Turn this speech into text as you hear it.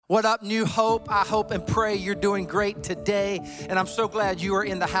What up, New Hope? I hope and pray you're doing great today, and I'm so glad you are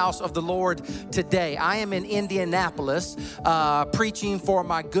in the house of the Lord today. I am in Indianapolis preaching for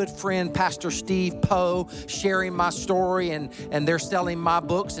my good friend, Pastor Steve Poe, sharing my story, and they're selling my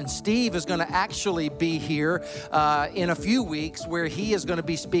books, and Steve is gonna actually be here in a few weeks where he is gonna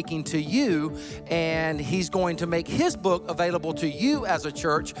be speaking to you, and he's going to make his book available to you as a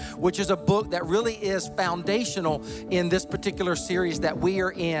church, which is a book that really is foundational in this particular series that we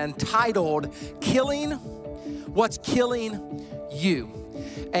are in, titled What's Killing You.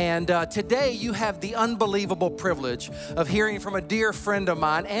 And today you have the unbelievable privilege of hearing from a dear friend of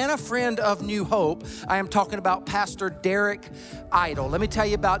mine and a friend of New Hope. I am talking about Pastor Derek Idle. Let me tell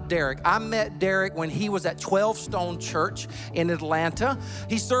you about Derek. I met Derek when he was at 12 Stone Church in Atlanta.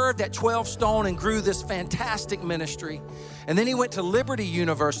 He served at 12 Stone and grew this fantastic ministry. And then he went to Liberty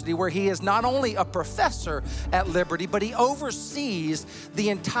University, where he is not only a professor at Liberty, but he oversees the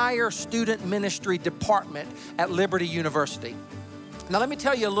entire student ministry department at Liberty University. Now, let me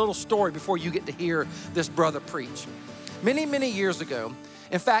tell you a little story before you get to hear this brother preach. Many, many years ago,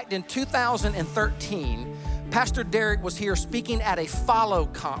 in fact, in 2013, Pastor Derek was here speaking at a Follow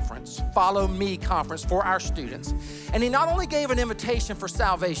Me conference for our students. And he not only gave an invitation for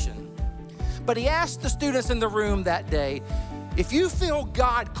salvation, but he asked the students in the room that day, if you feel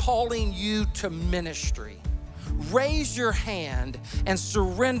God calling you to ministry, raise your hand and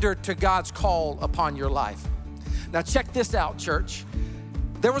surrender to God's call upon your life. Now check this out, church.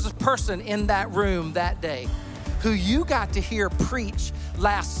 There was a person in that room that day who you got to hear preach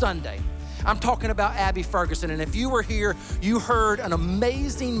last Sunday. I'm talking about Abby Ferguson, and if you were here, you heard an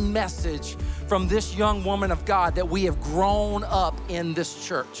amazing message from this young woman of God that we have grown up in this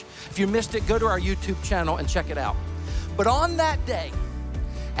church. If you missed it, go to our YouTube channel and check it out. But on that day,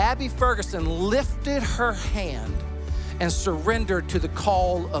 Abby Ferguson lifted her hand and surrendered to the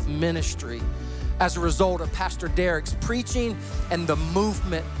call of ministry as a result of Pastor Derek's preaching and the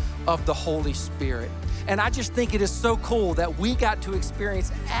movement of the Holy Spirit. And I just think it is so cool that we got to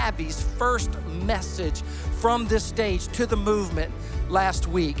experience Abby's first message from this stage to the movement last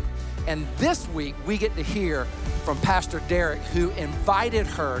week. And this week, we get to hear from Pastor Derek, who invited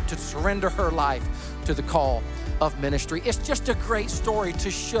her to surrender her life to the call of ministry. It's just a great story to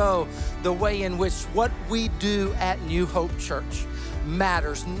show the way in which what we do at New Hope Church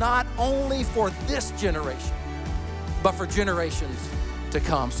matters, not only for this generation, but for generations to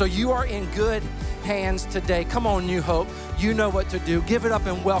come. So you are in good hands today. Come on, New Hope. You know what to do. Give it up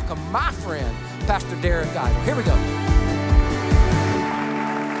and welcome my friend, Pastor Derek Idle. Here we go.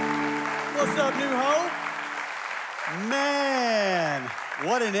 What's up, New Hope? Man,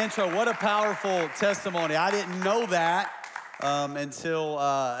 what an intro. What a powerful testimony. I didn't know that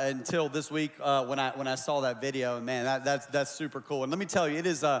until this week when I saw that video. And man, that's super cool. And let me tell you, it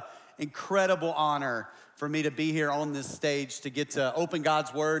is an incredible honor for me to be here on this stage, to get to open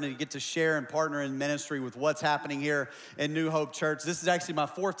God's word and to get to share and partner in ministry with what's happening here in New Hope Church. This is actually my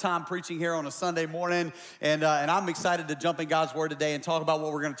fourth time preaching here on a Sunday morning, and I'm excited to jump in God's word today and talk about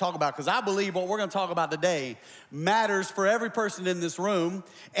what we're gonna talk about, because I believe what we're gonna talk about today matters for every person in this room,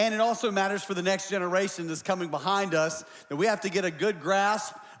 and it also matters for the next generation that's coming behind us, that we have to get a good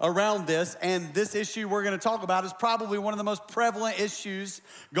grasp around this. And this issue we're gonna talk about is probably one of the most prevalent issues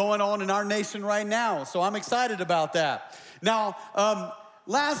going on in our nation right now. So I'm excited about that. Now,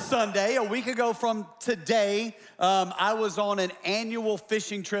 last Sunday, a week ago from today, I was on an annual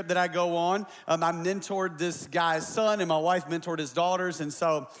fishing trip that I go on. I mentored this guy's son, and my wife mentored his daughters. And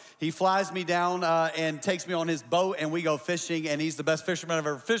so he flies me down and takes me on his boat, and we go fishing. And he's the best fisherman I've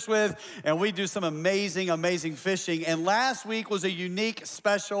ever fished with. And we do some amazing, amazing fishing. And last week was a unique,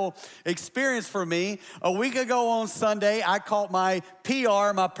 special experience for me. A week ago on Sunday, I caught my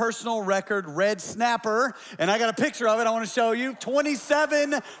PR, my personal record red snapper. And I got a picture of it I want to show you.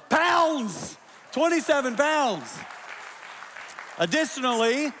 27 pounds. 27 pounds.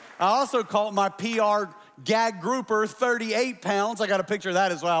 Additionally, I also caught my PR gag grouper, 38 pounds. I got a picture of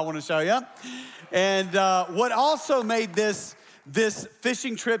that as well I want to show you. And what also made this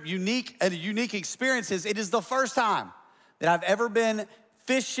fishing trip unique, and a unique experience, is it is the first time that I've ever been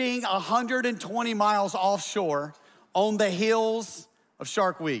fishing 120 miles offshore on the heels of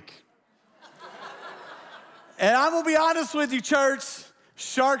Shark Week. And I'm gonna be honest with you, church,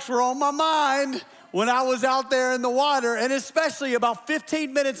 sharks were on my mind when I was out there in the water, and especially about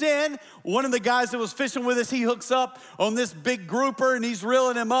 15 minutes in, one of the guys that was fishing with us, he hooks up on this big grouper and he's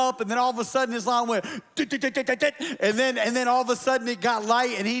reeling him up, and then all of a sudden his line went, and then all of a sudden it got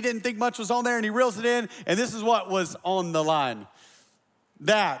light and he didn't think much was on there, and he reels it in, and this is what was on the line.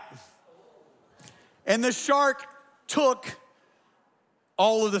 That. And the shark took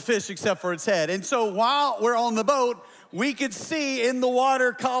all of the fish except for its head. And so while we're on the boat, we could see in the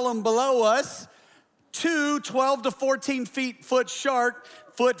water column below us two 12 to 14 foot shark,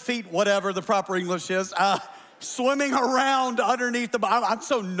 feet, whatever the proper English is, swimming around underneath the boat. I'm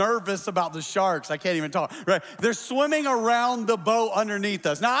so nervous about the sharks, I can't even talk, right? They're swimming around the boat underneath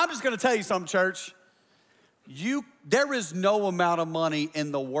us. Now, I'm just gonna tell you something, church. There is no amount of money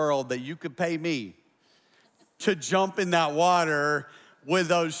in the world that you could pay me to jump in that water with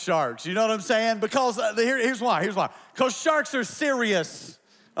those sharks. You know what I'm saying? Because here's why. Because sharks are serious.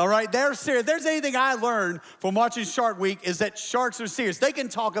 All right, they're serious. If there's anything I learned from watching Shark Week is that sharks are serious. They can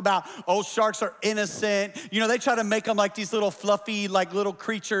talk about, oh, sharks are innocent. You know, they try to make them like these little fluffy, like little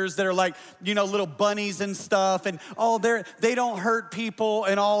creatures that are like, you know, little bunnies and stuff. And oh, they don't hurt people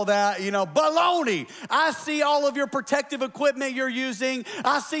and all that, you know. Baloney. I see all of your protective equipment you're using.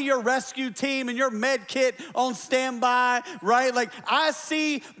 I see your rescue team and your med kit on standby, right? Like, I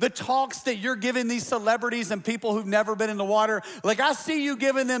see the talks that you're giving these celebrities and people who've never been in the water. Like, I see you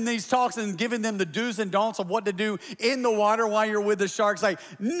giving them these talks and giving them the do's and don'ts of what to do in the water while you're with the sharks. Like,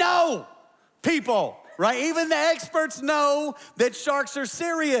 no, people, right? Even the experts know that sharks are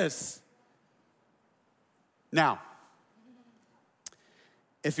serious. Now,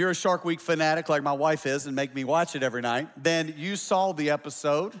 if you're a Shark Week fanatic like my wife is and make me watch it every night, then you saw the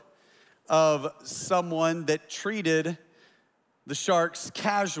episode of someone that treated the sharks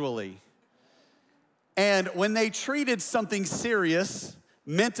casually. And when they treated something serious,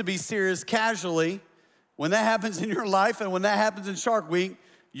 meant to be serious, casually, when that happens in your life and when that happens in Shark Week,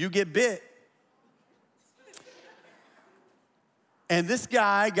 you get bit. And this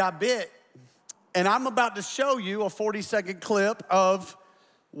guy got bit. And I'm about to show you a 40-second clip of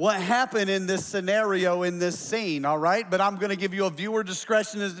what happened in this scenario, in this scene, all right? But I'm gonna give you a viewer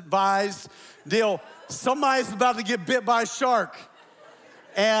discretion advised deal. Somebody's about to get bit by a shark.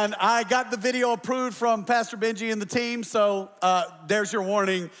 And I got the video approved from Pastor Benji and the team, so there's your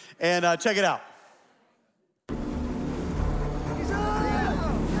warning, and check it out.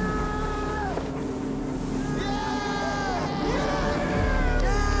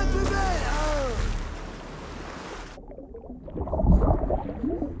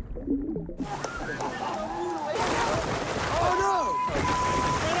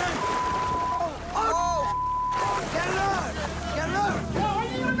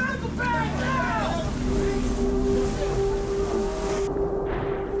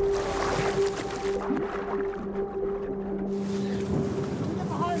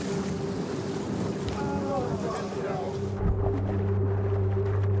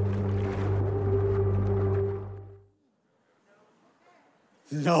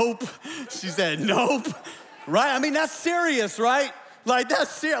 Nope. She said, nope. Right? I mean, that's serious, right? Like,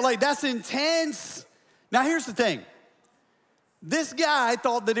 that's intense. Now, here's the thing. This guy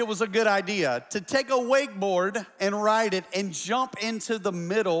thought that it was a good idea to take a wakeboard and ride it and jump into the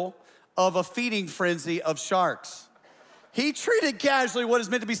middle of a feeding frenzy of sharks. He treated casually what is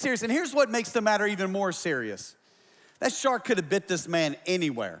meant to be serious. And here's what makes the matter even more serious. That shark could have bit this man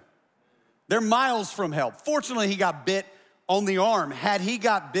anywhere. They're miles from help. Fortunately, he got bit on the arm. Had he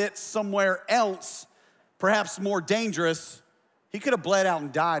got bit somewhere else, perhaps more dangerous, he could have bled out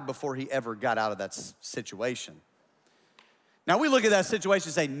and died before he ever got out of that situation. Now, we look at that situation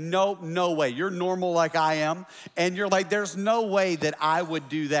and say, nope, no way. You're normal like I am, and you're like, there's no way that I would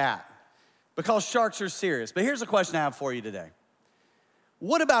do that because sharks are serious. But here's a question I have for you today.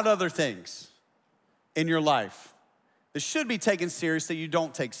 What about other things in your life that should be taken serious that you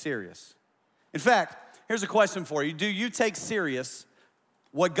don't take serious? In fact, here's a question for you. Do you take serious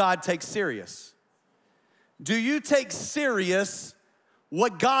what God takes serious? Do you take serious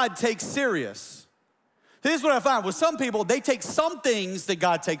what God takes serious? Here's what I find. With some people, they take some things that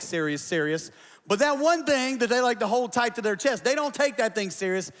God takes serious, but that one thing that they like to hold tight to their chest, they don't take that thing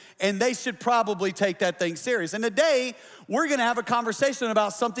serious, and they should probably take that thing serious. And today, we're gonna have a conversation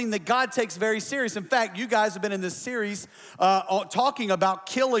about something that God takes very serious. In fact, you guys have been in this series talking about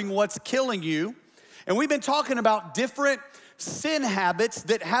killing what's killing you. And we've been talking about different sin habits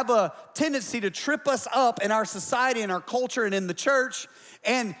that have a tendency to trip us up in our society, in our culture, and in the church,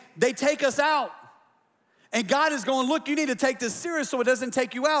 and they take us out. And God is going, look, you need to take this serious so it doesn't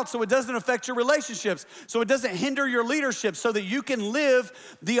take you out, so it doesn't affect your relationships, so it doesn't hinder your leadership, so that you can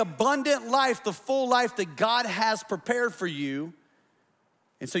live the abundant life, the full life that God has prepared for you.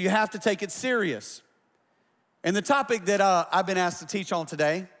 And so you have to take it serious. And the topic that I've been asked to teach on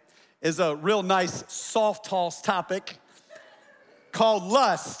today is a real nice soft toss topic called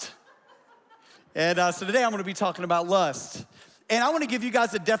lust. And so today I'm gonna be talking about lust. And I want to give you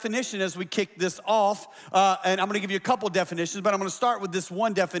guys a definition as we kick this off. And I'm going to give you a couple definitions, but I'm going to start with this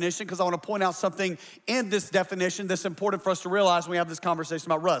one definition because I want to point out something in this definition that's important for us to realize when we have this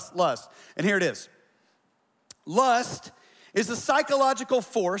conversation about lust. And here it is. Lust is a psychological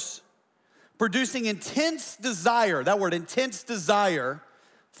force producing intense desire, that word, intense desire,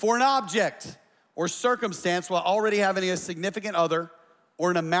 for an object or circumstance while already having a significant other or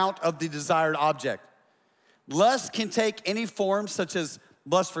an amount of the desired object. Lust can take any form, such as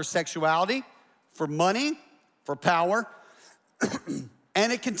lust for sexuality, for money, for power,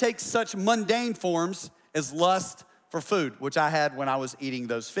 and it can take such mundane forms as lust for food, which I had when I was eating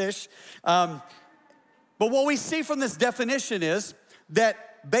those fish. But what we see from this definition is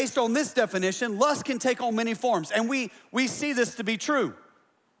that based on this definition, lust can take on many forms, and we see this to be true.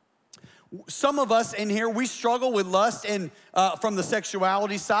 Some of us in here, we struggle with lust from the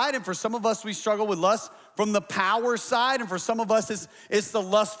sexuality side, and for some of us, we struggle with lust from the power side, and for some of us, it's the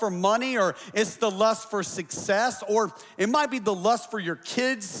lust for money, or it's the lust for success, or it might be the lust for your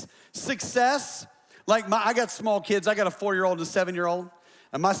kids' success. Like I got small kids. I got a 4-year-old and a 7-year-old,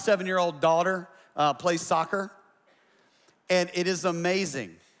 and my 7-year-old daughter plays soccer, and it is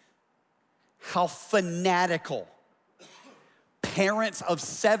amazing how fanatical parents of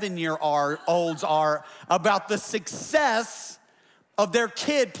 7-year-olds are about the success of their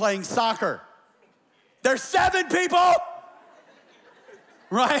kid playing soccer. There's 7 people,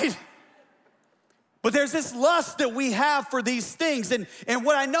 right? But there's this lust that we have for these things. And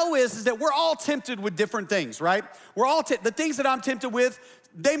what I know is that we're all tempted with different things, right? We're all the things that I'm tempted with,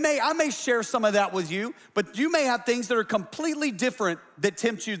 I may share some of that with you, but you may have things that are completely different that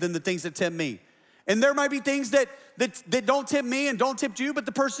tempt you than the things that tempt me. And there might be things that don't tempt me and don't tempt you, but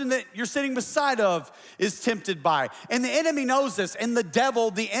the person that you're sitting beside of is tempted by. And the enemy knows this. And the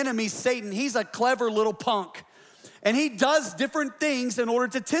devil, the enemy, Satan, he's a clever little punk. And he does different things in order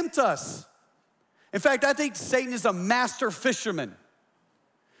to tempt us. In fact, I think Satan is a master fisherman.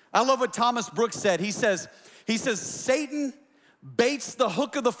 I love what Thomas Brooks said. He says, Satan baits the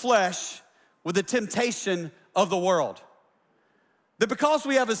hook of the flesh with the temptation of the world. That because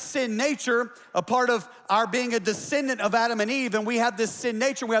we have a sin nature, a part of our being a descendant of Adam and Eve, and we have this sin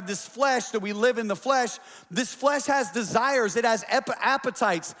nature, we have this flesh that we live in the flesh. This flesh has desires, it has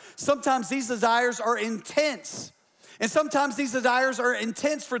appetites. Sometimes these desires are intense. And sometimes these desires are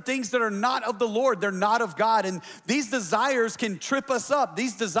intense for things that are not of the Lord, they're not of God. And these desires can trip us up.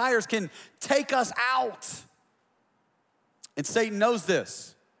 These desires can take us out. And Satan knows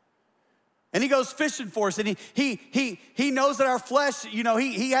this. And he goes fishing for us, and he knows that our flesh,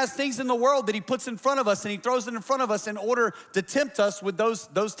 he has things in the world that he puts in front of us, and he throws it in front of us in order to tempt us with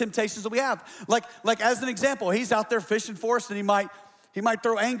those temptations that we have. Like as an example, he's out there fishing for us, and he might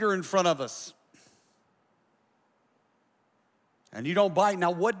throw anger in front of us. And you don't bite.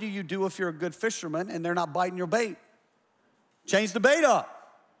 Now, what do you do if you're a good fisherman and they're not biting your bait? Change the bait up.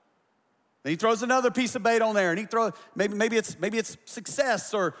 Then he throws another piece of bait on there, and he throws maybe it's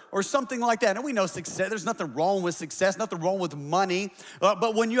success or something like that. And we know success. There's nothing wrong with success, nothing wrong with money.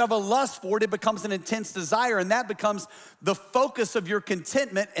 But when you have a lust for it, it becomes an intense desire, and that becomes the focus of your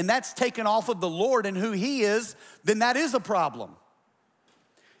contentment, and that's taken off of the Lord and who He is. Then that is a problem.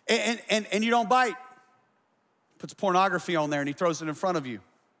 And you don't bite. Puts pornography on there, and he throws it in front of you,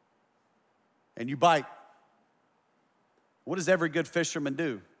 and you bite. What does every good fisherman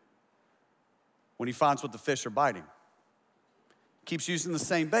do when he finds what the fish are biting? Keeps using the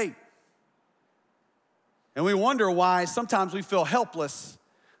same bait. And we wonder why sometimes we feel helpless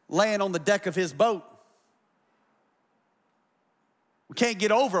laying on the deck of his boat. We can't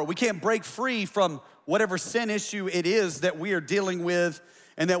get over it. We can't break free from whatever sin issue it is that we are dealing with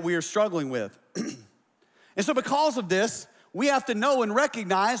and that we are struggling with. And so because of this, we have to know and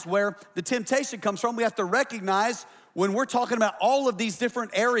recognize where the temptation comes from. We have to recognize when we're talking about all of these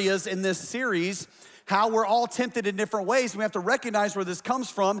different areas in this series, how we're all tempted in different ways. We have to recognize where this comes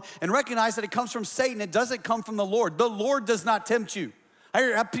from and recognize that it comes from Satan. It doesn't come from the Lord. The Lord does not tempt you. I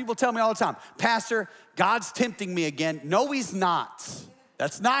hear people tell me all the time, Pastor, God's tempting me again. No, He's not.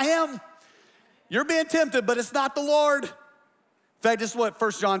 That's not Him. You're being tempted, but it's not the Lord. In fact, this is what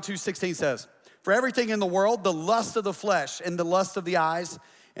 1 John 2:16 says. For everything in the world, the lust of the flesh and the lust of the eyes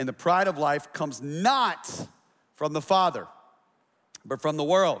and the pride of life comes not from the Father, but from the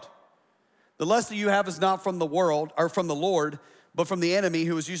world. The lust that you have is not from the world or from the Lord, but from the enemy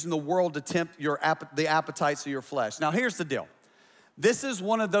who is using the world to tempt the appetites of your flesh. Now, here's the deal. This is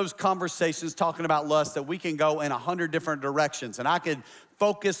one of those conversations talking about lust that we can go in 100 different directions. And I could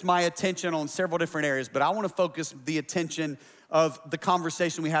focus my attention on several different areas, but I want to focus the attention of the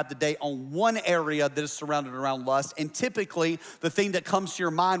conversation we have today on one area that is surrounded around lust. And typically, the thing that comes to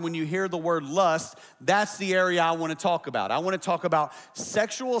your mind when you hear the word lust, that's the area I want to talk about. I want to talk about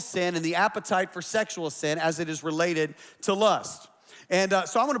sexual sin and the appetite for sexual sin as it is related to lust. And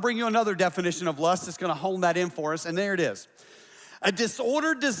so I want to bring you another definition of lust that's going to hone that in for us, and there it is. A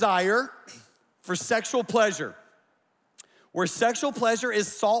disordered desire for sexual pleasure, where sexual pleasure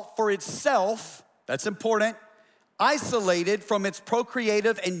is sought for itself, that's important, isolated from its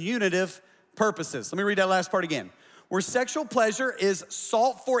procreative and unitive purposes. Let me read that last part again. Where sexual pleasure is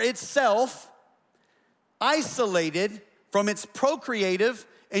sought for itself, isolated from its procreative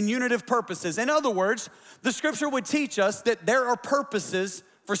and unitive purposes. In other words, the scripture would teach us that there are purposes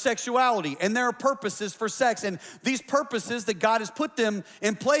for sexuality, and there are purposes for sex. And these purposes that God has put them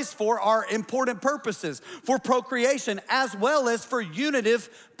in place for are important purposes for procreation as well as for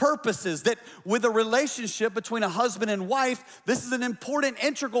unitive purposes. That with a relationship between a husband and wife, this is an important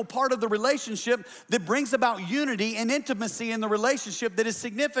integral part of the relationship that brings about unity and intimacy in the relationship that is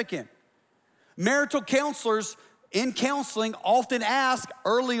significant. Marital counselors in counseling often ask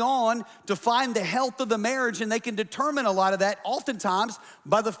early on to find the health of the marriage, and they can determine a lot of that oftentimes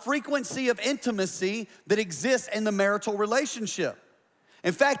by the frequency of intimacy that exists in the marital relationship.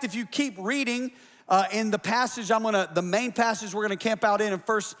 In fact, if you keep reading in the passage, the main passage we're gonna camp out in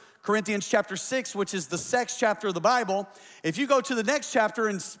 1 Corinthians chapter 6, which is the sex chapter of the Bible. If you go to the next chapter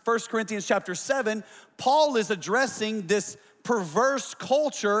in 1 Corinthians chapter 7, Paul is addressing this perverse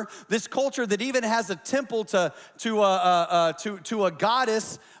culture, this culture that even has a temple to a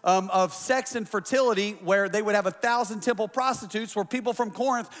goddess of sex and fertility, where they would have 1,000 temple prostitutes, where people from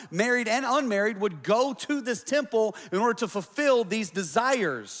Corinth, married and unmarried, would go to this temple in order to fulfill these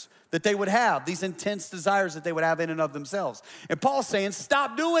desires that they would have, these intense desires that they would have in and of themselves. And Paul's saying,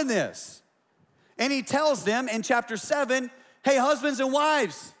 stop doing this. And he tells them in chapter 7, hey, husbands and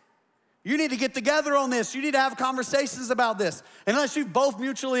wives, you need to get together on this. You need to have conversations about this. Unless you've both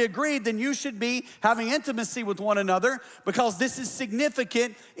mutually agreed, then you should be having intimacy with one another, because this is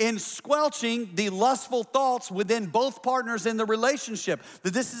significant in squelching the lustful thoughts within both partners in the relationship.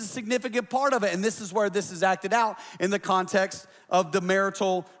 That this is a significant part of it, and this is where this is acted out in the context of the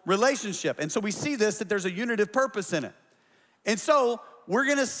marital relationship. And so we see this, that there's a unitive purpose in it. And so we're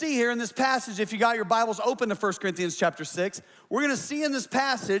gonna see here in this passage, if you got your Bibles open to 1 Corinthians chapter 6, we're gonna see in this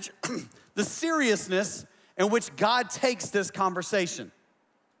passage the seriousness in which God takes this conversation.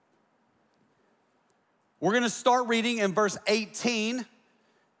 We're gonna start reading in verse 18,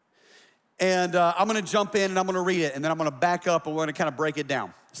 and I'm gonna jump in and I'm gonna read it, and then I'm gonna back up and we're gonna kind of break it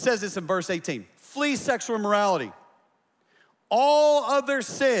down. It says this in verse 18, flee sexual immorality. All other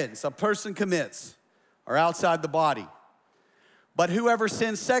sins a person commits are outside the body. But whoever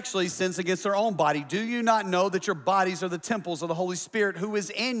sins sexually sins against their own body. Do you not know that your bodies are the temples of the Holy Spirit who is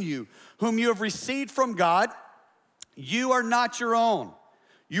in you, whom you have received from God? You are not your own.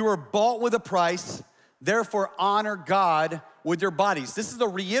 You were bought with a price. Therefore, honor God with your bodies. This is a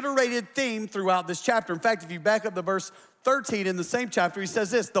reiterated theme throughout this chapter. In fact, if you back up to verse 13 in the same chapter, he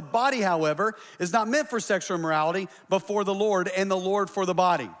says this, the body, however, is not meant for sexual immorality, but for the Lord, and the Lord for the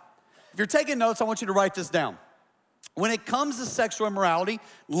body. If you're taking notes, I want you to write this down. When it comes to sexual immorality,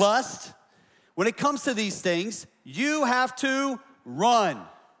 lust, when it comes to these things, you have to run.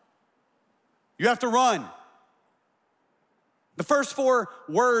 You have to run. The first 4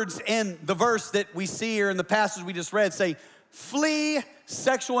 words in the verse that we see here in the passage we just read say, flee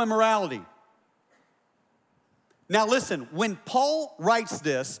sexual immorality. Now listen, when Paul writes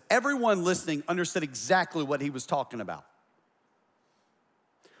this, everyone listening understood exactly what he was talking about.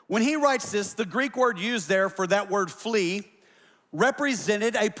 When he writes this, the Greek word used there for that word flee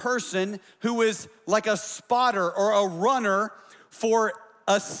represented a person who is like a spotter or a runner for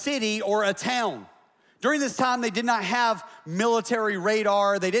a city or a town. During this time, they did not have military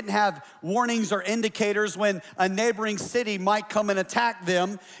radar. They didn't have warnings or indicators when a neighboring city might come and attack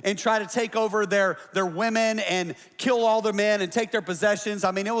them and try to take over their women and kill all their men and take their possessions.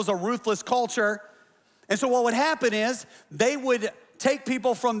 I mean, it was a ruthless culture. And so what would happen is they would take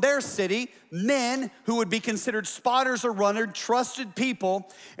people from their city, men who would be considered spotters or runners, trusted people,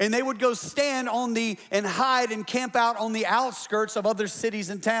 and they would go stand and hide and camp out on the outskirts of other cities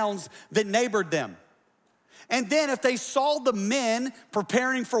and towns that neighbored them. And then if they saw the men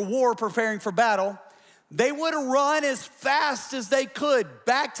preparing for war, preparing for battle, they would run as fast as they could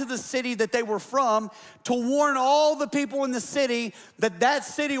back to the city that they were from to warn all the people in the city that that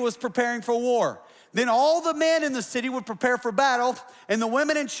city was preparing for war. Then all the men in the city would prepare for battle, and the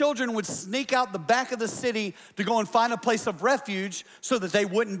women and children would sneak out the back of the city to go and find a place of refuge so that they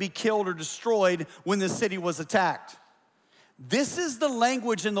wouldn't be killed or destroyed when the city was attacked. This is the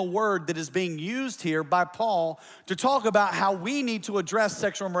language and the word that is being used here by Paul to talk about how we need to address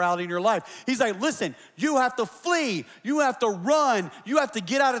sexual immorality in your life. He's like, listen, you have to flee, you have to run, you have to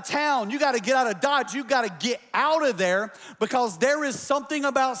get out of town, you got to get out of Dodge, you got to get out of there, because there is something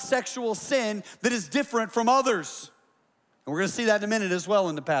about sexual sin that is different from others. And we're going to see that in a minute as well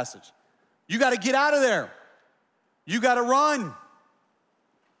in the passage. You got to get out of there. You got to run.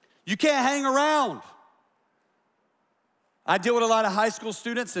 You can't hang around. I deal with a lot of high school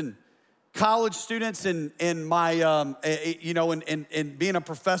students and college students in my, in being a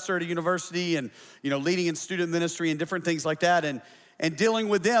professor at a university and, leading in student ministry and different things like that. And dealing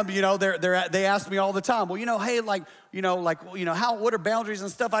with them, they ask me all the time, well, hey, what are boundaries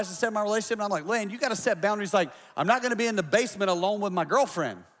and stuff I should set in my relationship? And I'm like, Lane, you got to set boundaries. Like, I'm not going to be in the basement alone with my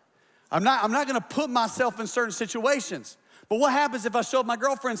girlfriend. I'm not going to put myself in certain situations. But what happens if I show up at my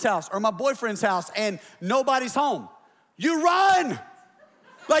girlfriend's house or my boyfriend's house and nobody's home? You run.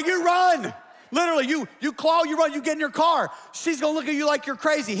 Like, you run. Literally, you claw, you run, you get in your car. She's gonna look at you like you're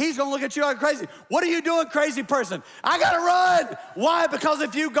crazy. He's gonna look at you like crazy. What are you doing, crazy person? I gotta run. Why? Because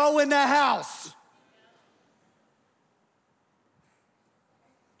if you go in that house,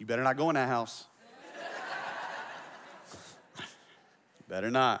 you better not go in that house. You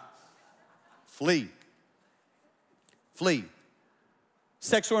better not. Flee. Flee.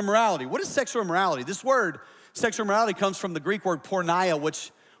 Sexual immorality. What is sexual immorality? This word, sexual immorality, comes from the Greek word porneia,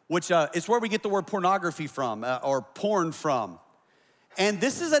 which is where we get the word pornography from, or porn from. And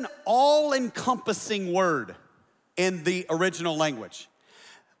this is an all-encompassing word in the original language.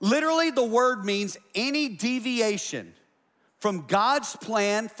 Literally, the word means any deviation from God's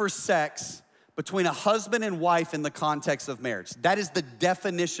plan for sex between a husband and wife in the context of marriage. That is the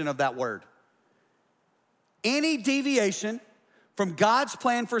definition of that word. Any deviation from God's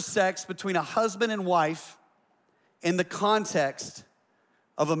plan for sex between a husband and wife in the context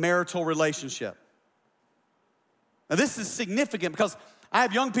of a marital relationship. Now, this is significant because I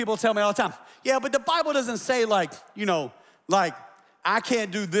have young people tell me all the time, yeah, but the Bible doesn't say like I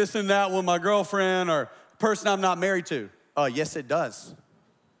can't do this and that with my girlfriend or person I'm not married to. Yes, it does.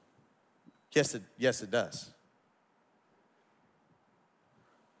 Yes, it does.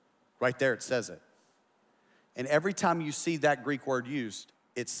 Right there, it says it. And every time you see that Greek word used,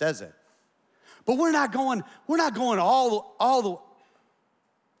 it says it. But we're not going all the.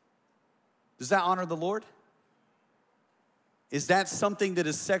 Does that honor the Lord? Is that something that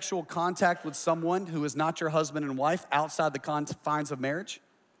is sexual contact with someone who is not your husband and wife outside the confines of marriage?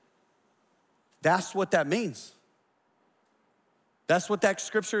 That's what that means. That's what that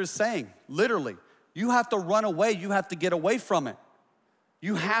scripture is saying, literally. You have to run away. You have to get away from it.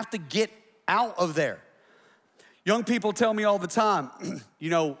 You have to get out of there. Young people tell me all the time,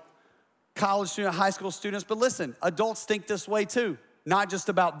 college students, high school students, but listen, adults think this way too. Not just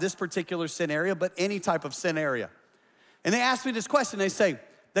about this particular sin area, but any type of sin area. And they ask me this question, they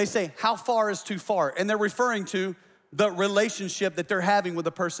say, how far is too far? And they're referring to the relationship that they're having with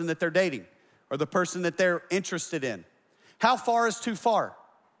the person that they're dating or the person that they're interested in. How far is too far?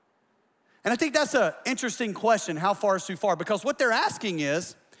 And I think that's an interesting question, how far is too far? Because what they're asking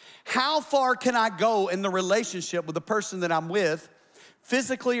is, how far can I go in the relationship with the person that I'm with,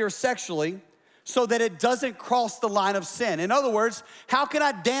 physically or sexually, so that it doesn't cross the line of sin? In other words, how can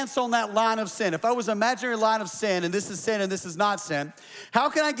I dance on that line of sin? If I was an imaginary line of sin, and this is sin and this is not sin, how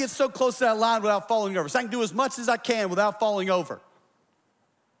can I get so close to that line without falling over? So I can do as much as I can without falling over.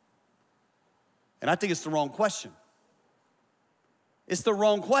 And I think it's the wrong question. It's the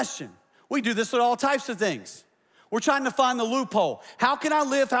wrong question. We do this with all types of things. We're trying to find the loophole. How can I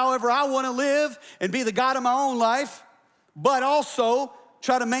live however I want to live and be the God of my own life, but also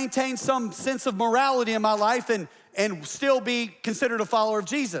try to maintain some sense of morality in my life and still be considered a follower of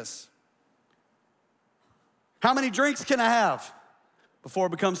Jesus? How many drinks can I have before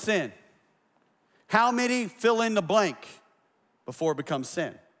it becomes sin? How many fill in the blank before it becomes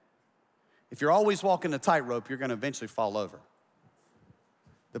sin? If you're always walking a tightrope, you're going to eventually fall over.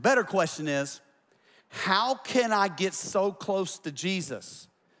 The better question is, how can I get so close to Jesus?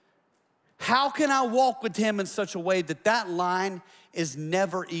 How can I walk with him in such a way that that line is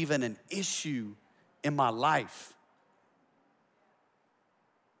never even an issue in my life?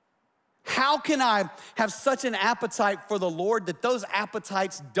 How can I have such an appetite for the Lord that those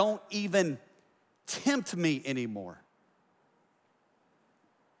appetites don't even tempt me anymore?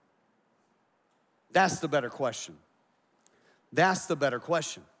 That's the better question. That's the better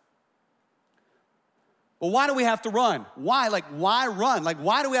question. Well, why do we have to run? Why? Like, why run? Like,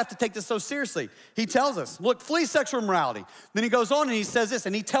 why do we have to take this so seriously? He tells us, look, flee sexual immorality. Then he goes on and he says this,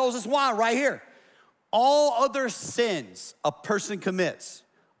 and he tells us why right here. All other sins a person commits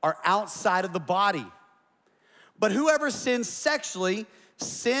are outside of the body. But whoever sins sexually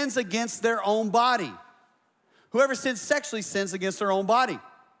sins against their own body. Whoever sins sexually sins against their own body.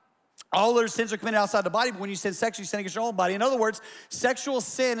 All other sins are committed outside the body, but when you sin sexually, you sin against your own body. In other words, sexual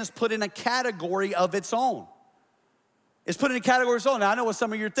sin is put in a category of its own. It's put in a category of its own. Now, I know what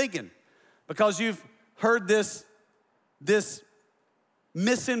some of you are thinking, because you've heard this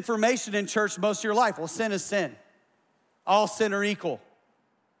misinformation in church most of your life. Well, sin is sin. All sin are equal.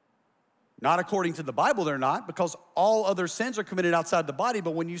 Not according to the Bible, they're not, because all other sins are committed outside the body,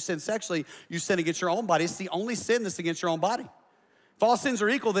 but when you sin sexually, you sin against your own body. It's the only sin that's against your own body. If all sins are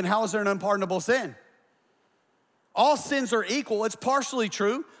equal, then how is there an unpardonable sin? All sins are equal. It's partially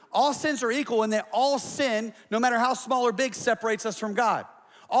true. All sins are equal in that all sin, no matter how small or big, separates us from God.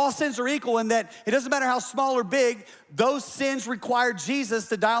 All sins are equal in that it doesn't matter how small or big, those sins require Jesus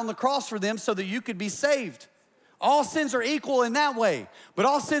to die on the cross for them so that you could be saved. All sins are equal in that way, but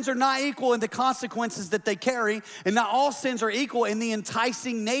all sins are not equal in the consequences that they carry, and not all sins are equal in the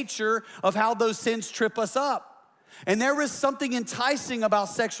enticing nature of how those sins trip us up. And there is something enticing about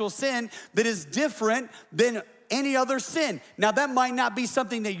sexual sin that is different than any other sin. Now, that might not be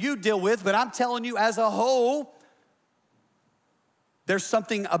something that you deal with, but I'm telling you as a whole, there's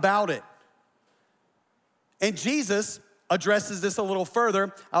something about it. And Jesus addresses this a little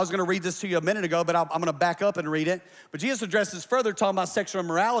further. I was gonna read this to you a minute ago, but I'm gonna back up and read it. But Jesus addresses further, talking about sexual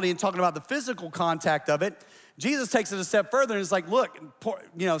immorality and talking about the physical contact of it. Jesus takes it a step further and is like, look,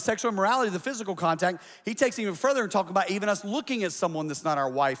 sexual immorality, the physical contact, he takes it even further and talking about even us looking at someone that's not our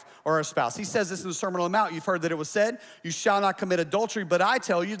wife or our spouse. He says this in the Sermon on the Mount. You've heard that it was said, you shall not commit adultery, but I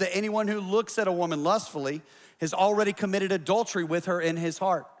tell you that anyone who looks at a woman lustfully has already committed adultery with her in his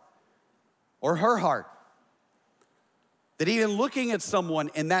heart or her heart. That even looking at someone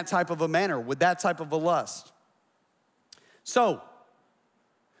in that type of a manner, with that type of a lust. So,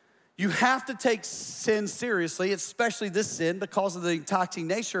 you have to take sin seriously, especially this sin, because of the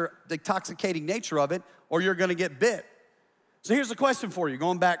intoxicating nature of it, or you're gonna get bit. So here's the question for you,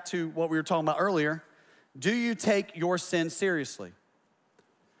 going back to what we were talking about earlier. Do you take your sin seriously?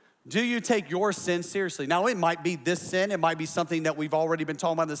 Do you take your sin seriously? Now, it might be this sin. It might be something that we've already been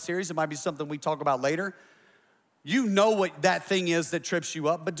talking about in this series. It might be something we talk about later. You know what that thing is that trips you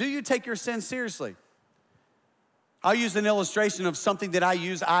up, but do you take your sin seriously? I'll use an illustration of something that I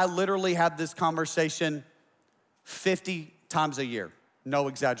use. I literally have this conversation 50 times a year, no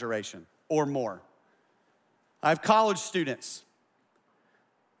exaggeration, or more. I have college students,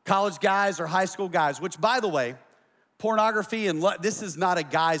 college guys or high school guys, which, by the way, pornography and this is not a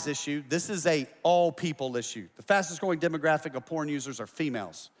guy's issue. This is a all people issue. The fastest growing demographic of porn users are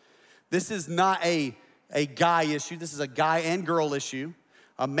females. This is not a guy issue. This is a guy and girl issue,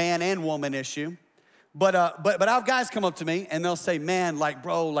 a man and woman issue. But I have guys come up to me and they'll say, "Man, like,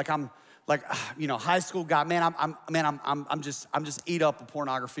 bro, like I'm like, high school guy, man, I'm just eat up with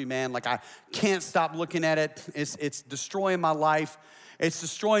pornography, man. Like I can't stop looking at it. It's destroying my life. It's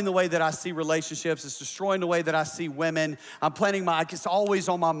destroying the way that I see relationships. It's destroying the way that I see women. It's always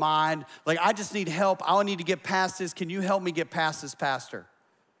on my mind. Like I just need help. I need to get past this. Can you help me get past this, Pastor?"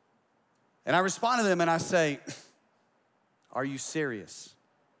 And I respond to them and I say, "Are you serious?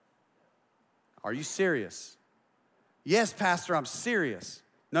 Are you serious?" "Yes, Pastor, I'm serious."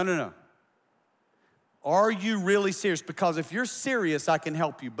 No. Are you really serious? Because if you're serious, I can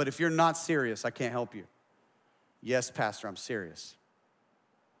help you. But if you're not serious, I can't help you. "Yes, Pastor, I'm serious."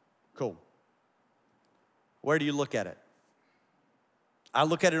 Cool. Where do you look at it? I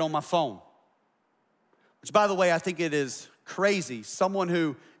look at it on my phone. Which, by the way, I think it is crazy. Someone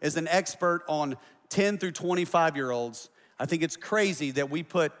who is an expert on 10 through 25-year-olds, I think it's crazy that we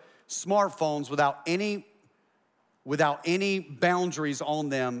put smartphones without any boundaries on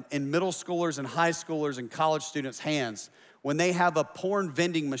them in middle schoolers and high schoolers and college students' hands when they have a porn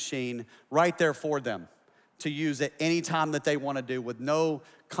vending machine right there for them to use at any time that they want to do with no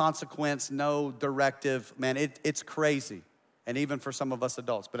consequence, no directive. Man, it's crazy. And even for some of us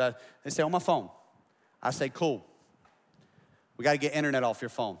adults. But they say, "On my phone." I say, "Cool. We got to get internet off your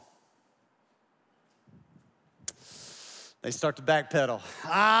phone." They start to backpedal.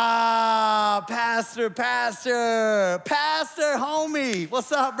 Pastor, homie,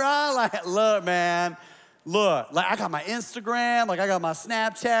 what's up, bro? Like, look, man, like I got my Instagram, like I got my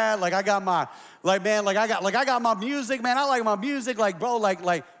Snapchat, like I got my, like, man, like I got my music, man. I like my music, like, bro,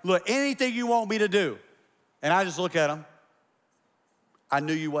 like, look, anything you want me to do. And I just look at them. I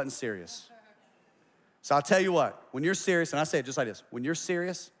knew you wasn't serious. So I'll tell you what, when you're serious, and I say it just like this, when you're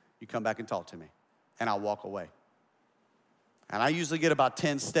serious, you come back and talk to me, and I'll walk away. And I usually get about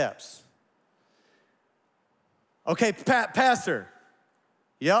 10 steps. Okay, Pastor.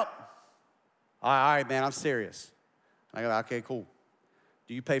 Yep. All right, man, I'm serious. I go, okay, cool.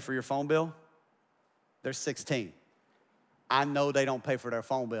 Do you pay for your phone bill? They're 16. I know they don't pay for their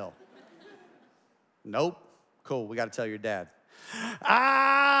phone bill. Nope. Cool, we got to tell your dad.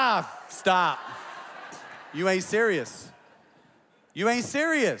 Stop. You ain't serious. You ain't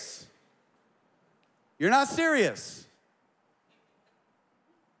serious. You're not serious.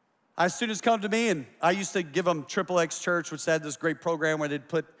 I had students come to me, and I used to give them Triple X Church, which had this great program where they'd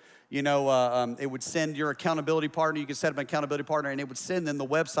put, it would send your accountability partner. You could set up an accountability partner, and it would send them the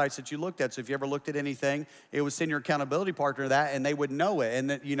websites that you looked at. So if you ever looked at anything, it would send your accountability partner that, and they would know it. And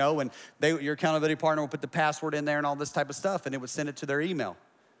that, your accountability partner would put the password in there and all this type of stuff, and it would send it to their email.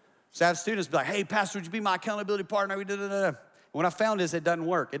 So I have students be like, hey, Pastor, would you be my accountability partner? What I found is it doesn't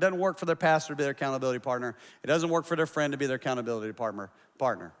work. It doesn't work for their pastor to be their accountability partner. It doesn't work for their friend to be their accountability partner.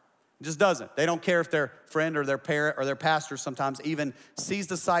 It just doesn't. They don't care if their friend or their parent or their pastor sometimes even sees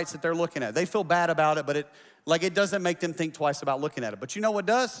the sites that they're looking at. They feel bad about it, but it doesn't make them think twice about looking at it. But you know what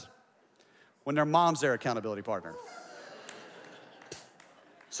does? When their mom's their accountability partner.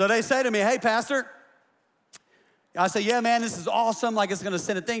 So they say to me, hey, Pastor. I say, yeah, man, this is awesome. Like, it's going to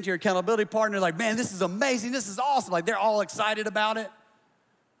send a thing to your accountability partner. Like, man, this is amazing. This is awesome. Like, they're all excited about it.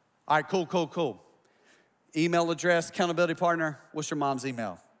 All right, cool. Email address, accountability partner. What's your mom's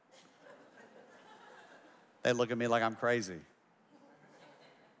email? They look at me like I'm crazy.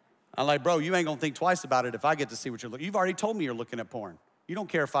 I'm like, bro, you ain't going to think twice about it if I get to see what you're looking. You've already told me you're looking at porn. You don't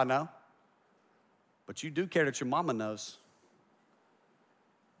care if I know. But you do care that your mama knows.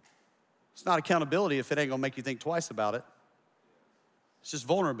 It's not accountability if it ain't gonna make you think twice about it. It's just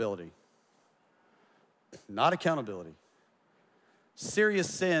vulnerability, not accountability.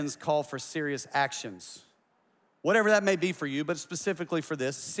 Serious sins call for serious actions. Whatever that may be for you, but specifically for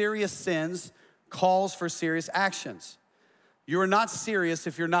this, serious sins calls for serious actions. You are not serious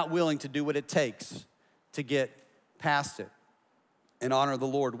if you're not willing to do what it takes to get past it and honor the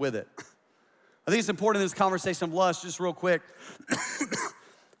Lord with it. I think it's important in this conversation of lust, just real quick,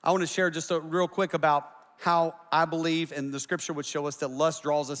 I want to share just real quick about how I believe, and the scripture would show us that lust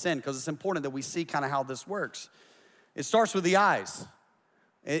draws us in, because it's important that we see kind of how this works. It starts with the eyes.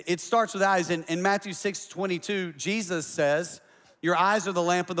 It starts with eyes. In Matthew 6:22, Jesus says, your eyes are the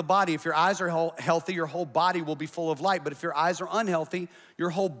lamp of the body. If your eyes are healthy, your whole body will be full of light. But if your eyes are unhealthy, your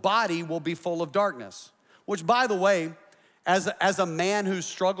whole body will be full of darkness. Which, by the way, as a man who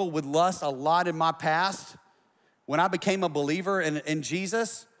struggled with lust a lot in my past, when I became a believer in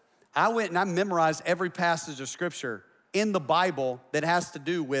Jesus, I went and I memorized every passage of scripture in the Bible that has to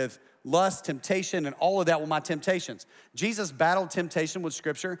do with lust, temptation, and all of that with my temptations. Jesus battled temptation with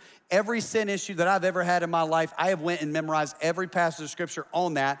scripture. Every sin issue that I've ever had in my life, I have went and memorized every passage of scripture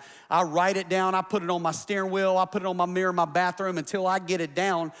on that. I write it down, I put it on my steering wheel, I put it on my mirror in my bathroom until I get it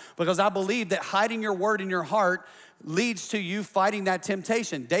down, because I believe that hiding your word in your heart leads to you fighting that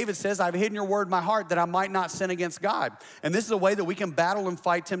temptation. David says, I've hidden your word in my heart that I might not sin against God. And this is a way that we can battle and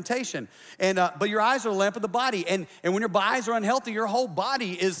fight temptation. But your eyes are the lamp of the body. And when your eyes are unhealthy, your whole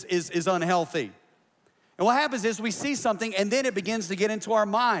body is unhealthy. And what happens is we see something, and then it begins to get into our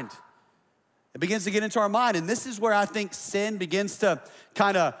mind. It begins to get into our mind. And this is where I think sin begins to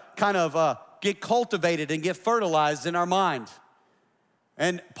kind of get cultivated and get fertilized in our mind.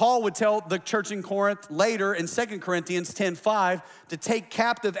 And Paul would tell the church in Corinth later in 2 Corinthians 10:5 to take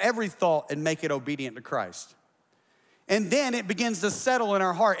captive every thought and make it obedient to Christ. And then it begins to settle in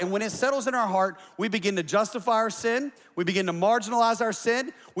our heart. And when it settles in our heart, we begin to justify our sin. We begin to marginalize our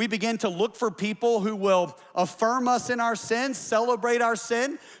sin. We begin to look for people who will affirm us in our sin, celebrate our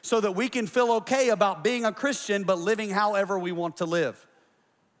sin, so that we can feel okay about being a Christian but living however we want to live.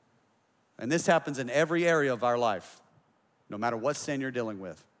 And this happens in every area of our life, no matter what sin you're dealing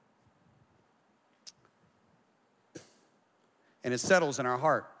with. And it settles in our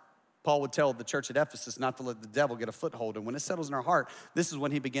heart. Paul would tell the church at Ephesus not to let the devil get a foothold. And when it settles in our heart, this is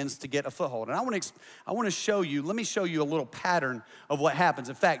when he begins to get a foothold. And I want to show you, let me show you a little pattern of what happens.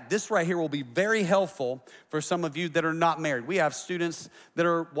 In fact, this right here will be very helpful for some of you that are not married. We have students that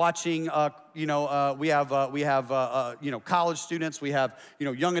are watching, we have college students, we have,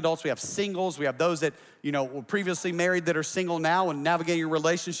 young adults, we have singles, we have those that, were previously married that are single now and navigating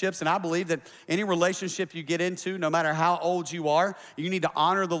relationships. And I believe that any relationship you get into, no matter how old you are, you need to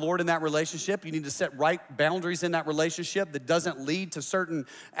honor the Lord in that relationship. You need to set right boundaries in that relationship that doesn't lead to certain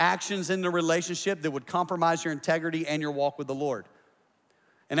actions in the relationship that would compromise your integrity and your walk with the Lord.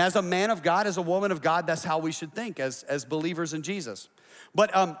 And as a man of God, as a woman of God, that's how we should think as believers in Jesus.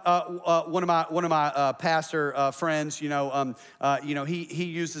 But one of my pastor friends, he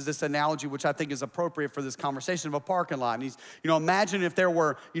uses this analogy, which I think is appropriate for this conversation, of a parking lot. And he's, imagine if there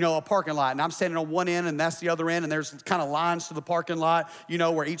were, a parking lot, and I'm standing on one end, and that's the other end, and there's kind of lines to the parking lot,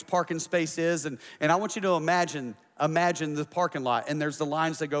 where each parking space is. And I want you to imagine the parking lot, and there's the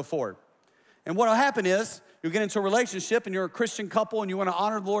lines that go forward. And what will happen is, you'll get into a relationship, and you're a Christian couple, and you want to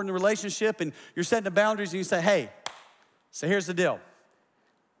honor the Lord in the relationship, and you're setting the boundaries, and you say, hey, so here's the deal.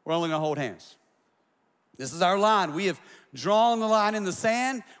 We're only gonna hold hands. This is our line. We have drawn the line in the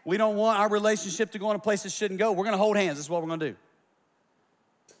sand. We don't want our relationship to go in a place it shouldn't go. We're gonna hold hands. This is what we're gonna do.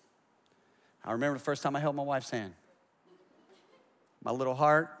 I remember the first time I held my wife's hand. My little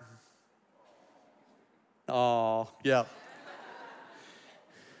heart. Oh, yeah.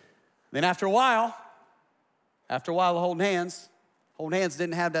 Then after a while of holding hands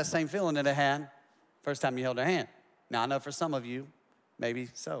didn't have that same feeling that it had first time you held her hand. Now, I know for some of you, maybe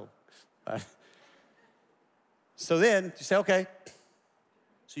so. So then you say, okay.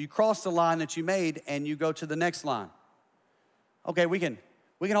 So you cross the line that you made and you go to the next line. Okay, we can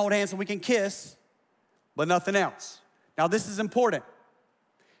hold hands and we can kiss, but nothing else. Now this is important.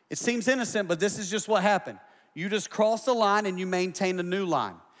 It seems innocent, but this is just what happened. You just cross the line and you maintain a new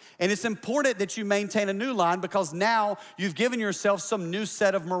line. And it's important that you maintain a new line because now you've given yourself some new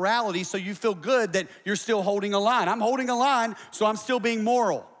set of morality, so you feel good that you're still holding a line. I'm holding a line, so I'm still being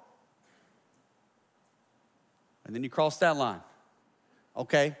moral. And then you cross that line.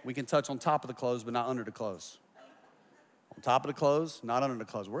 Okay, we can touch on top of the clothes, but not under the clothes. On top of the clothes, not under the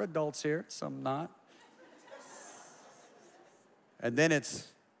clothes. We're adults here, some not. And then it's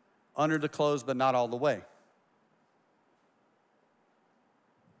under the clothes, but not all the way.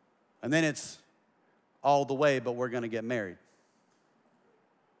 And then it's all the way, but we're gonna get married.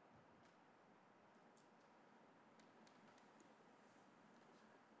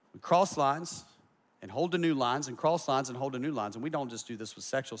 We cross lines and hold the new lines, and cross lines and hold the new lines. And we don't just do this with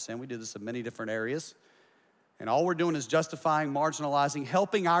sexual sin, we do this in many different areas. And all we're doing is justifying, marginalizing,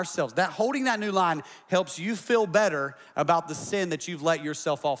 helping ourselves. That holding that new line helps you feel better about the sin that you've let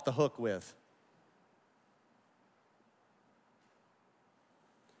yourself off the hook with.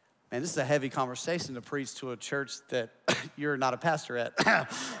 Man, this is a heavy conversation to preach to a church that you're not a pastor at.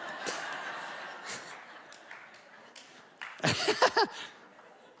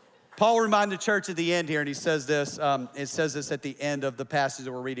 Paul reminded the church at the end here, and he says this. It says this at the end of the passage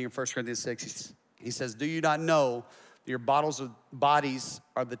that we're reading in 1 Corinthians 6. He says, do you not know that your bodies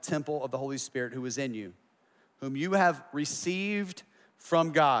are the temple of the Holy Spirit who is in you, whom you have received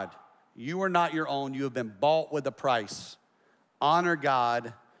from God? You are not your own. You have been bought with a price. Honor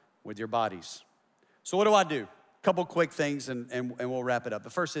God with your bodies. So what do I do? A couple quick things and we'll wrap it up. The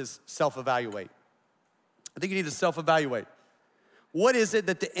first is self-evaluate. I think you need to self-evaluate. What is it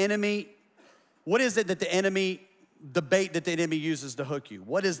that the enemy, the bait that the enemy uses to hook you?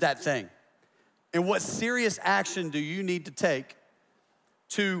 What is that thing? And what serious action do you need to take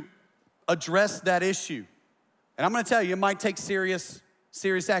to address that issue? And I'm gonna tell you, it might take serious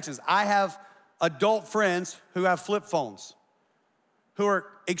actions. I have adult friends who have flip phones, who are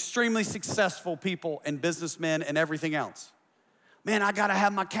extremely successful people and businessmen and everything else. Man, I gotta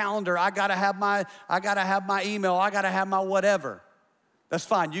have my calendar, I gotta have my email, I gotta have my whatever. That's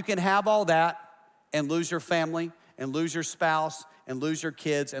fine, you can have all that and lose your family and lose your spouse and lose your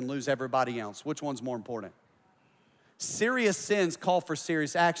kids and lose everybody else. Which one's more important? Serious sins call for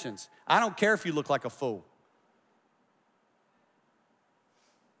serious actions. I don't care if you look like a fool.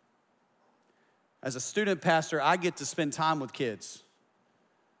 As a student pastor, I get to spend time with kids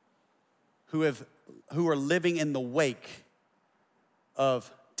who are living in the wake of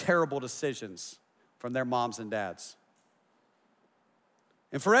terrible decisions from their moms and dads.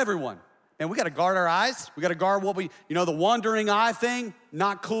 And for everyone, and we gotta guard our eyes. We gotta guard what the wandering eye thing,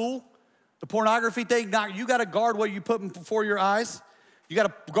 not cool. The pornography thing, you gotta guard what you put before your eyes. You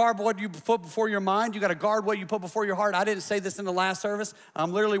gotta guard what you put before your mind. You gotta guard what you put before your heart. I didn't say this in the last service.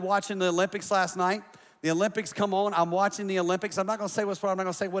 I'm literally watching the Olympics last night. The Olympics come on, I'm watching the Olympics. I'm not gonna say what's what, I'm not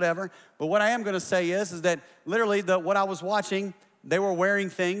gonna say whatever. But what I am gonna say is that literally what I was watching, they were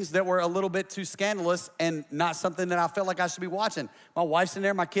wearing things that were a little bit too scandalous and not something that I felt like I should be watching. My wife's in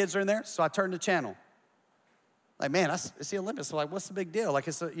there, my kids are in there, so I turned the channel. Like, man, it's the Olympics. So like, what's the big deal? Like,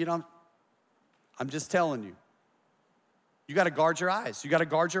 I'm just telling you. You gotta guard your eyes. You gotta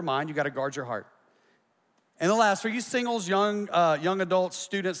guard your mind. You gotta guard your heart. And the last, for you singles, young adults,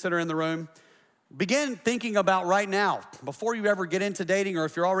 students that are in the room, begin thinking about right now, before you ever get into dating, or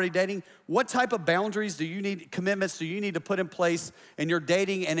if you're already dating, what type of boundaries do you need, commitments do you need to put in place in your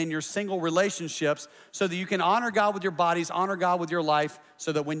dating and in your single relationships so that you can honor God with your bodies, honor God with your life,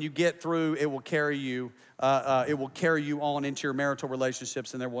 so that when you get through, it will carry you on into your marital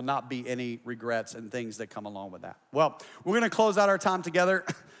relationships, and there will not be any regrets and things that come along with that. Well, we're gonna close out our time together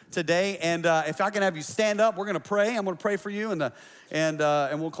today, and if I can have you stand up, we're gonna pray. I'm gonna pray for you, and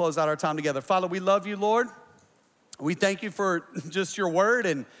we'll close out our time together. Father, we love you, Lord. We thank you for just your word,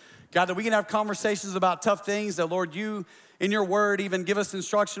 and God, that we can have conversations about tough things, that Lord, you in your word even give us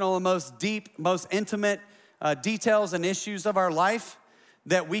instruction on the most deep, most intimate details and issues of our life,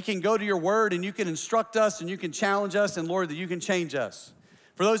 that we can go to your word and you can instruct us and you can challenge us, and Lord, that you can change us.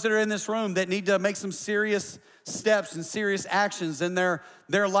 For those that are in this room that need to make some serious steps and serious actions in their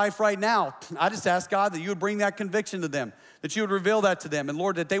life right now, I just ask, God, that you would bring that conviction to them, that you would reveal that to them, and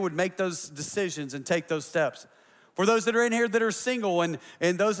Lord, that they would make those decisions and take those steps. For those that are in here that are single, and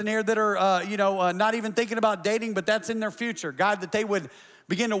those in here that are not even thinking about dating, but that's in their future, God, that they would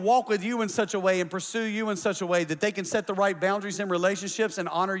begin to walk with you in such a way and pursue you in such a way that they can set the right boundaries in relationships and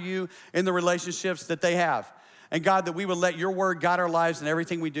honor you in the relationships that they have. And God, that we would let your word guide our lives and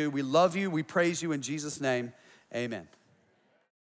everything we do. We love you, we praise you in Jesus' name, amen.